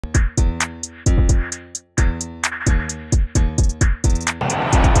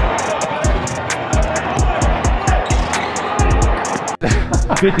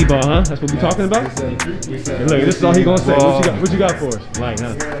50 ball, huh? That's what we talking about? Hey, look, this is all he gonna say. What you got for us? Like,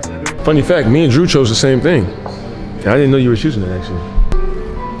 huh? Funny fact, me and Jrue chose the same thing. I didn't know you were choosing it, actually.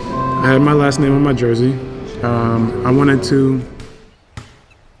 I had my last name on my jersey. I wanted to.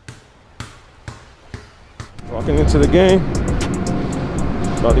 Walking into the game,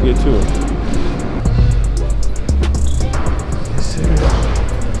 about to get to it.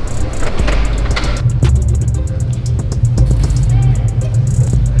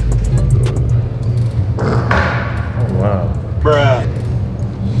 Oh wow. Bruh.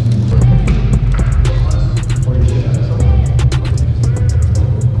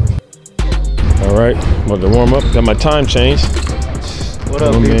 All right, about to warm up. Got my time changed. What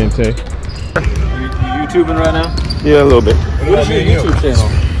up, man? Tay. YouTubing right now? Yeah, a little bit. What is your YouTube channel?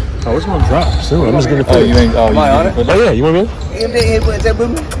 Oh, it's gonna drop soon. I'm just gonna put it. You ain't, am I on it? Oh yeah, you want me?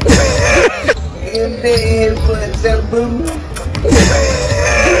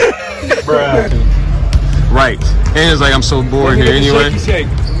 Right. And it's like I'm so bored here anyway. Shake.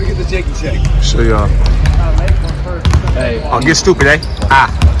 Let me get the shaky shake. Show y'all. Hey. Oh, get stupid, eh? Ah,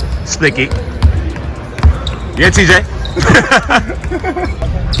 slicky. Yeah, TJ.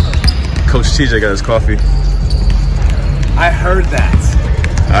 Coach TJ got his coffee. I heard that.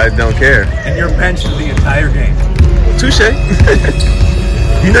 I don't care. And you're benched for the entire game. Touche.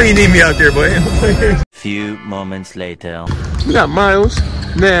 You know you need me out there, boy. Few moments later. We got Miles,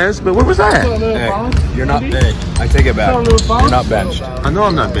 Naz, but where was I at? Hey, you're not benched. I take it back. You're not benched. I know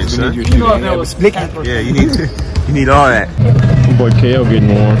I'm not benched, son. You know that was slicky. Yeah, you need all that. My boy KO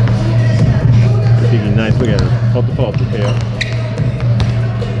getting warm. Getting nice. Look at him. Off the fall, KO.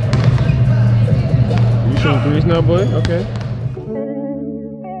 You shooting threes now, boy? Okay.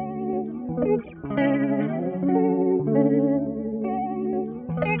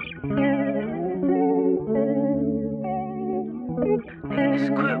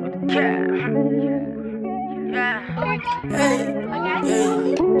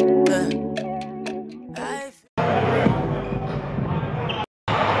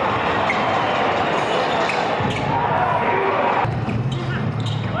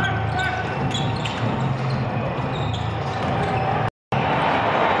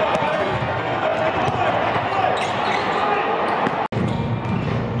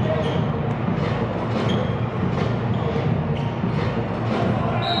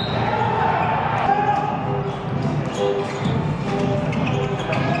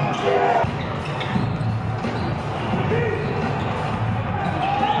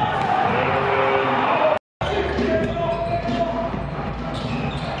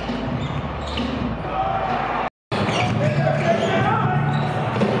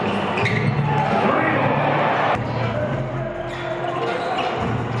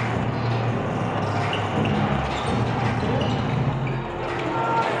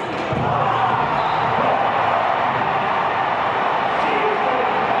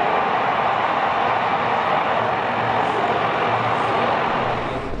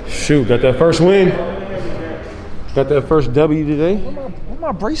 Shoot, got that first win. Got that first W today. Where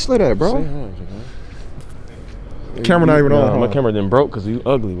my bracelet at, bro? Camera not even on. My camera didn't broke because you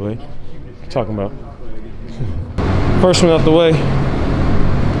ugly, boy. What you talking about? First one out the way.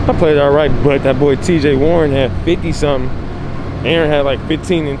 I played all right, but that boy TJ Warren had 50 something. Aaron had like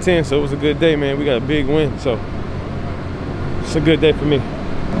 15 and 10, so it was a good day, man. We got a big win, so it's a good day for me.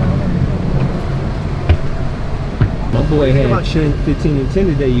 My boy had 15 and 10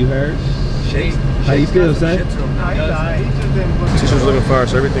 today, you heard? How you feel, son? Teacher was looking fire,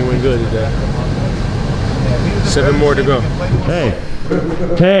 so everything went good today. 7 more to go. Hey.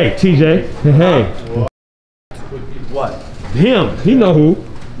 Hey, TJ. Hey. What? Him. He know who.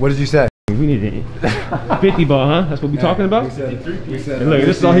 What did you say? We need it. 50 ball, huh? That's what we talking about? We said Hey, look,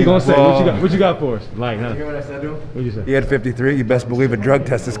 this is all he gonna say. What you got for us? Like, huh? You hear what I said to him? What'd you say? He had 53. You best believe a drug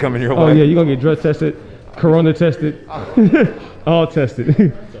test is coming your way. Oh yeah, you're gonna get drug tested, corona tested, all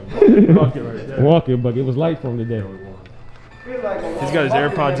tested. Walking, but it was light for him today. He's got his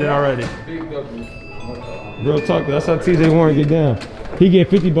AirPods in already. Real talk, that's how TJ Warren get down. He get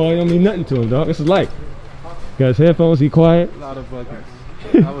 50 ball, it don't mean nothing to him, dog. This is light. Got his headphones, he quiet. A lot of buckets.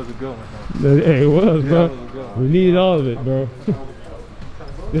 That was a good one, though. Hey, it was, bro. That was a good one. We needed all of it, bro.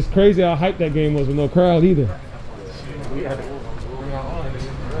 It's crazy how hyped that game was with no crowd either.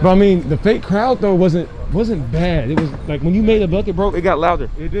 But I mean, the fake crowd though wasn't bad. It was like when you made a bucket, bro, it got louder.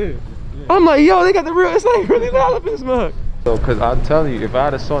 It did. Yeah. I'm like, yo, they got the real. It's like really loud up in this mug. So, cause I'm telling you, if I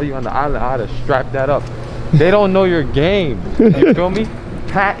had saw you on the island, I'd have strapped that up. They don't know your game. You feel me?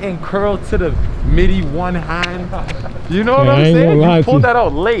 Pat and curl to the midi one hand. You know what I'm saying? You pulled that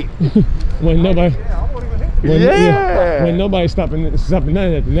out late. When nobody. Yeah, I won't even hit Yeah. When nobody's stopping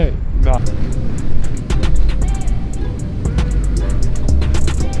nothing at the net. Nah.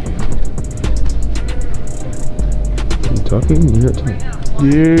 You talking? You're not talking.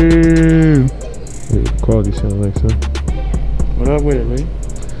 Yeah. Hey, quality sound like son. What up with it, Lee?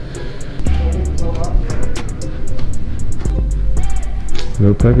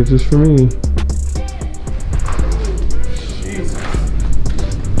 No packages for me. Jesus.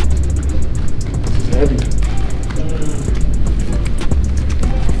 It's heavy.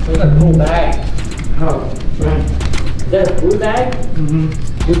 It's a cool bag. Oh, man. Is that a food bag? Mm-hmm.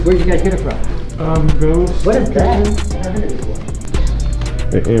 Where'd you guys get it from? Ghost. What is that? I've never heard it before.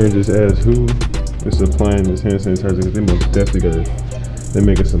 And Aaron just asked who is supplying this hand sanitizer because they most definitely they're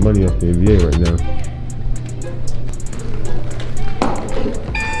making some money off the NBA right now.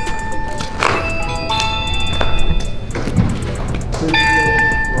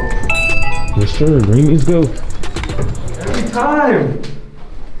 Yes sir, bring these go. Every time.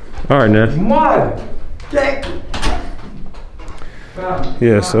 All right now. Mud. Get.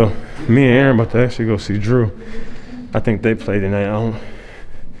 Yeah, so me and Aaron about to actually go see Jrue. I think they played tonight. I don't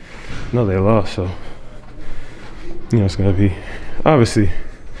know they lost, so you know it's gonna be obviously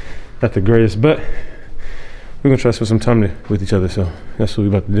not the greatest, but we're gonna try to spend some time with each other, so that's what we're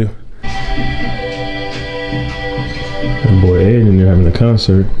about to do. That boy Ed in there having a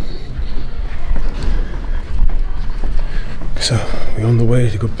concert. So we're on the way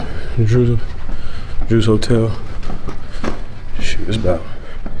to go to Drew's hotel. Shoot, it's about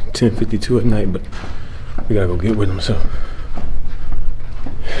 10:52 at night, but we gotta go get with him, so.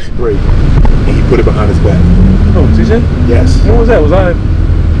 Great. And he put it behind his back. Oh, TJ? Yes. What was that? Was I?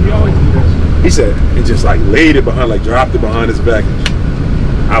 He always do this. He said he just like laid it behind, like dropped it behind his back.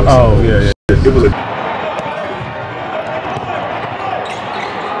 I was Oh, yeah. It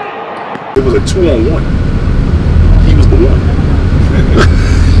was a 2-on-1. He was the one.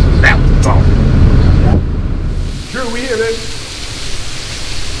 That was tough. Jrue, we here, baby.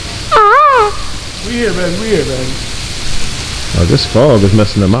 We here, man. We here, man. Oh, this fog is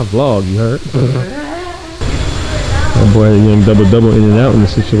messing up my vlog, you heard? That boy had a young double in and out in the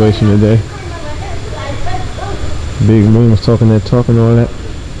situation today. Big Moon was talking that talk and all that.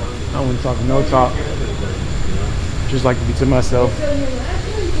 I wasn't talking no talk. Just like to be to myself.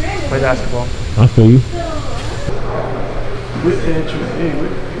 Play basketball. I feel you.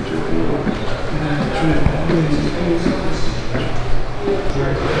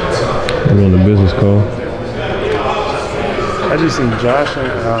 I'm on the business call. I just seen Josh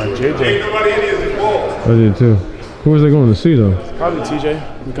and JJ. I did too. Who was they going to see though? Probably TJ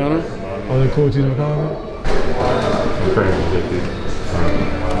McConnell. Oh, they cool with TJ McConnell?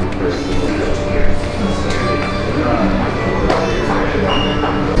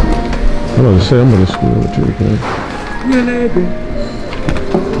 I'm about to say I'm going to school with you again.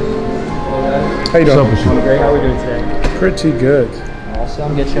 How you doing? What's up with you? Great, how are we doing today? Pretty good.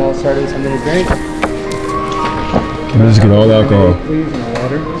 Awesome, get you all started with something to drink. Let's get all alcohol. Please, and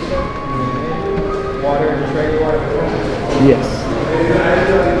water. Water, just regular water. Yes.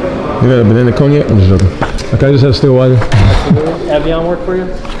 You got a banana cognac? I'm just joking. Okay, I just have still water. Evian work for you?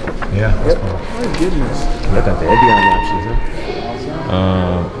 Yeah, that's fine. My goodness. I got the Evian options,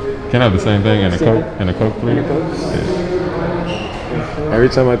 huh? Can I have the same thing and a Coke? And a Coke, please? Every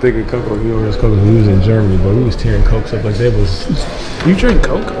time I think of Coke, he always Coke. We was in Germany, but we was tearing Cokes up like they was. You drink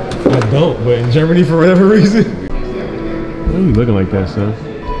Coke? I don't, but in Germany for whatever reason. Why are you looking like that, son?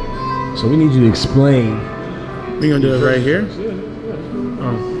 So we need you to explain. We gonna do it right here?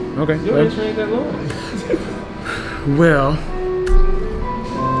 Oh, okay. Well,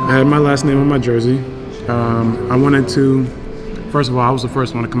 I had my last name on my jersey. I wanted to, first of all, I was the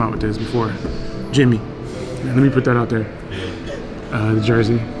first one to come out with this before Jimmy. Let me put that out there. The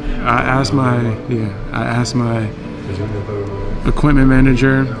jersey. I asked my equipment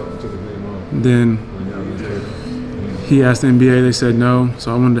manager. Then he asked the NBA. They said no.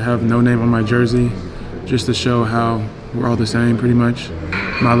 So I wanted to have no name on my jersey, just to show how we're all the same, pretty much.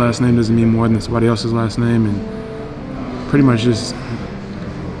 My last name doesn't mean more than somebody else's last name, and pretty much just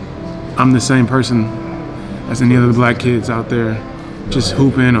I'm the same person as any other black kids out there, just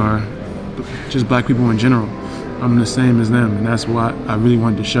hooping or just black people in general. I'm the same as them, and that's what I really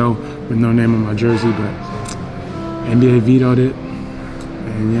wanted to show with no name on my jersey, but NBA vetoed it,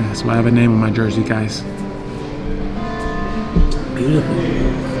 and yeah, that's why I have a name on my jersey, guys. Beautiful.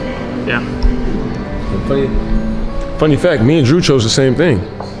 Yeah. Funny fact, me and Jrue chose the same thing.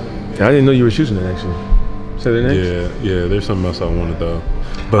 I didn't know you were choosing it actually. Say their names? Yeah, there's something else I wanted though.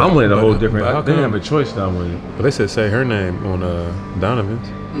 But I wanted a whole different. I didn't have a choice that I wanted. But they said say her name on Donovan's.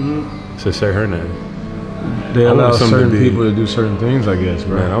 Said say her name. They I allow want something to certain be- people to do certain things, I guess,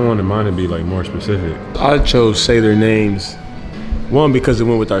 bro. Man, I wanted mine to be like more specific. I chose Say Their Names. One, because it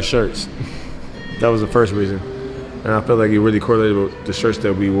went with our shirts. That was the first reason. And I felt like it really correlated with the shirts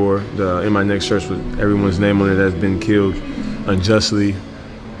that we wore. In my next shirts with everyone's name on it that's been killed unjustly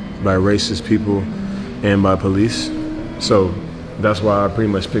by racist people and by police. So that's why I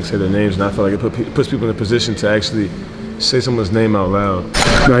pretty much picked Say Their Names, and I feel like it puts people in a position to actually say someone's name out loud.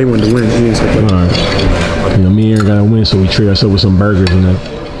 No, he wanted to win. He didn't say that. All right. You know, me and Aaron gotta win, so we treat ourselves with some burgers and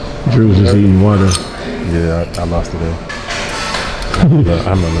that. Drew's just eating water. Yeah, I lost today. I don't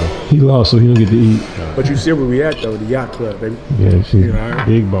know. He lost, so he don't get to eat. But you see where we at, though, the yacht club, baby. Yeah, shit. You all right?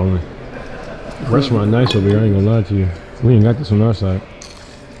 Big bowling. Restaurant nice over here, I ain't gonna lie to you. We ain't got this on our side.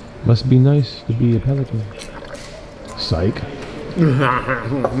 Must be nice to be a Pelican. Psych. You're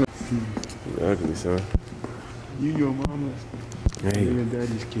ugly, son. You your mama. Hey. You and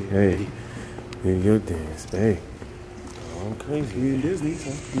daddy's kid. Hey. You your dance. Hey. I'm crazy. We in Disney,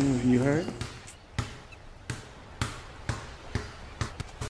 so you heard?